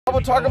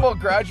about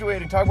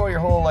graduating. Talk about your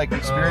whole like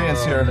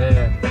experience here.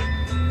 Man.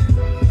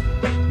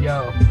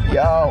 Yo.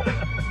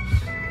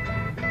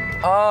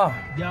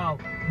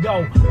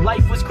 Yo,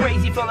 life was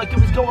crazy, felt like it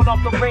was going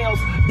off the rails.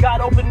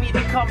 God opened me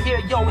to come here,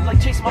 yo, and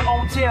like chase my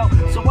own tail.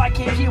 So I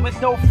came here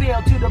with no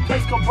fear to the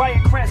place called Brian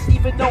Crest,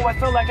 even though I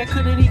felt like I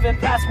couldn't even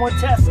pass one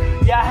test.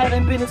 Yeah, I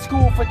hadn't been in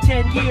school for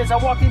 10 years. I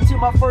walked into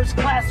my first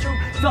classroom,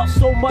 felt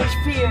so much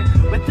fear.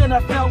 But then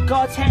I felt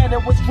God's hand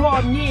and was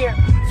drawn near.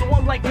 So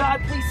I'm like,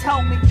 God, please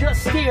help me,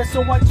 just steer.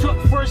 So I took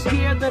first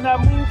year, then I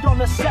moved on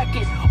the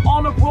second.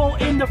 On a roll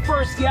in the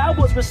first year, I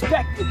was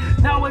respected.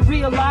 Now I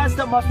realized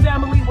that my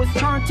family was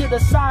turned to the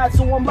side.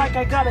 So I'm like,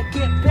 I gotta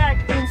get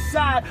back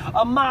inside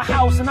of my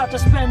house and not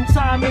just spend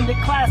time in the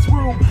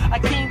classroom. I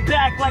came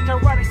back like a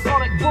running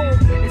sonic boom.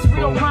 It's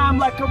real rhyme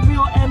like a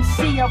real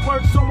MC. I've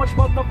learned so much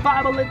about the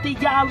Bible and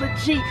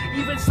theology,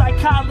 even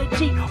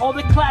psychology. All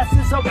the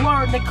classes I've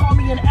learned. They call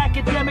me an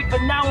academic,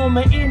 but now I'm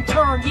an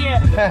intern.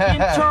 Yeah,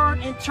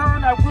 in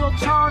turn, I will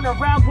turn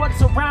around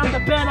what's around the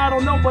bend. I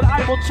don't know, but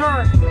I will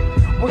turn.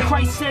 Where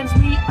Christ sends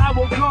me, I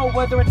will go.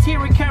 Whether it's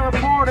here in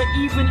Caraport or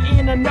even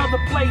in another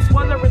place.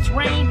 Whether it's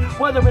rain,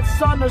 whether it's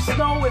sun or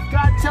snow. If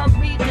God tells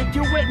me to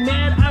do it,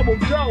 man, I will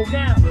go.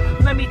 Now,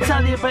 let me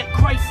tell you, but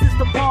Christ is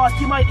the boss.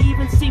 You might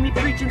even see me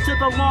preaching to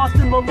the lost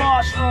and the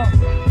lost.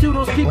 To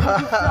those people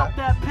who felt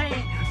that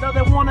pain. Now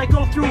they want to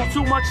go through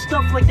too much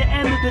stuff like the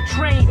end of the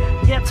train.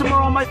 Yeah,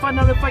 tomorrow I might find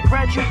out if I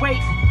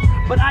graduate.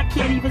 But I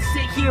can't even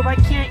sit here, I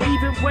can't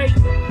even wait.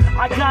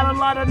 I got a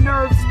lot of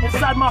nerves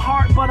inside my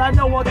heart, but I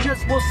know I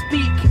just will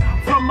speak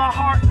from my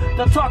heart.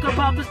 They'll talk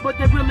about this, but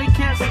they really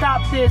can't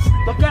stop this.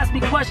 They'll ask me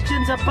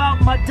questions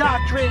about my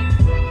doctrine.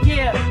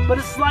 Yeah, but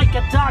it's like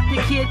a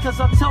doctor kid, cause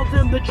I'll tell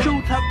them the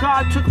truth, how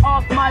God took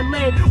off my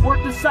lid,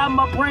 worked inside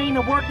my brain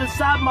and worked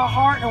inside my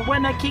heart. And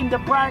when I came to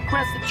Brian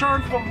Crest, it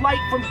turned from light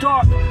from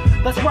dark.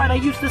 That's right, I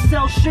used to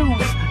sell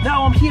shoes.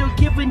 Now I'm here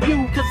giving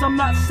you, cause I'm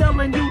not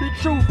selling you the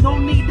truth. No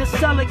need to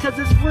sell it, cause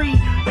it's free.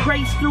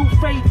 Grace through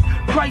faith,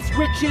 Christ's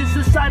riches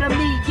inside of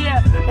me.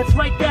 Yeah, it's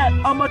like that,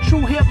 I'm a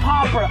true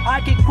hip-hopper.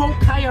 I can quote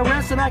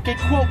KRS and I can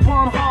quote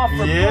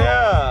Bonhoeffer.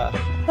 Yeah.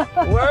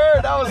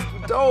 Word, that was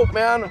dope,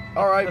 man.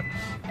 All right.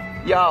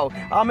 Yo,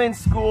 I'm in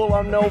school,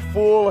 I'm no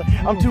fool.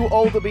 I'm too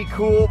old to be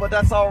cool, but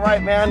that's all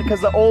right, man,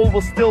 because the old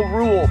will still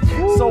rule.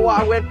 So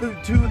I went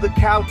to the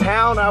cow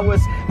town. I was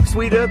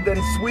sweeter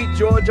than sweet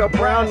Georgia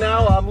Brown.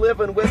 Now I'm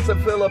living with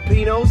some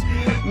Filipinos.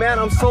 Man,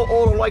 I'm so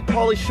old, I'm like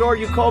Pauly Shore.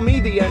 You call me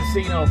the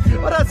Encino,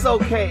 but that's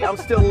okay. I'm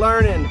still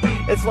learning.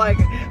 It's like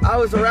I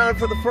was around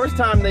for the first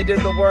time they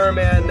did the worm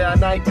in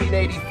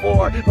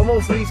 1984, but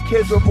most of these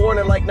kids were born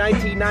in like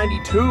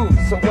 1992.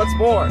 So what's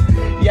more?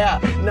 Yeah,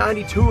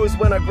 92 is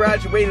when I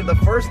graduated the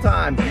first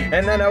time,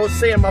 and then I was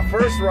saying my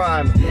first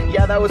rhyme.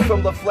 Yeah, that was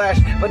from the flesh,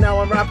 but now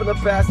I'm rapping the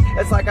best.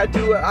 It's like I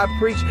do it, I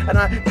preach, and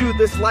I do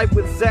this life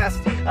with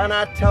zest, and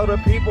I tell the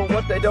people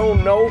what they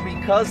don't know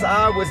because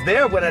I was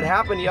there when it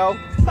happened, yo.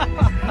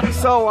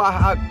 So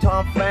I'm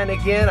Tom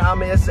Flanagan,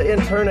 I'm his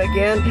intern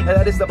again, and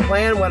that is the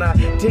plan when I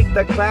take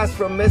the class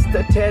from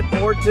Mr. Ted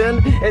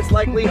Morton. It's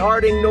likely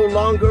Harding no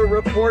longer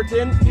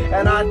reporting,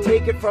 and I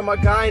take it from a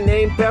guy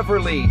named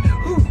Beverly.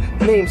 Who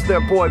names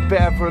their boy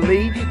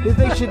Beverly?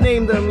 They should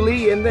name them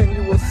Lee, and then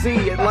you will see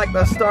it like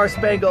the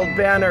Star-Spangled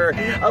Banner.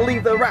 I'll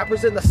leave the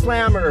rappers in the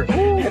slammer,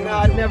 and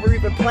I'd never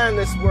even planned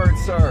this word,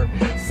 sir.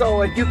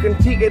 So you can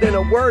take it in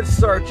a word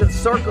search and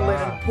circle it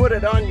and put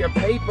it on your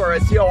paper.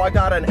 It's, yo, I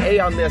got an A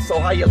on this, so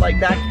how you like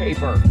that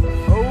caper?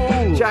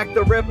 Jack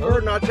the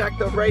Ripper, not Jack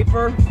the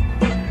Raper.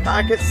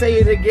 I could say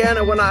it again,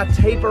 and when I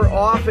taper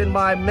off in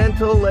my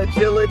mental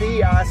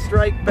agility, I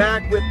strike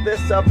back with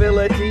this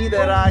ability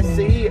that I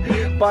see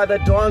by the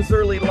dawn's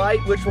early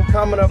light, which will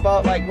come in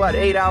about like, what,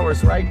 8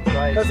 hours, right?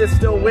 Right. Because it's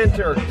still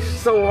winter,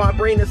 so my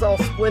brain is all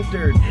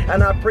splintered,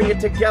 and I bring it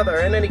together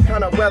in any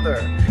kind of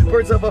weather.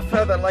 Birds of a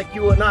feather, like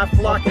you and I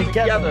flocking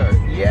together.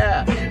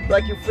 Yeah,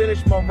 like you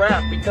finished my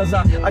rap, because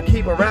I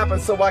keep a rapping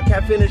so I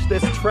can't finish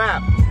this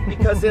trap.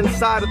 Because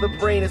inside of the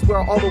brain is where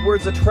all the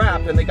words are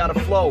trapped and they gotta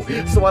flow.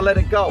 So I let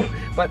it go.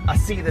 But I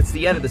see that's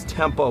the end of this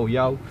tempo,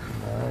 yo.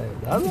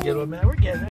 Alright, that was a good one, man. We're getting it.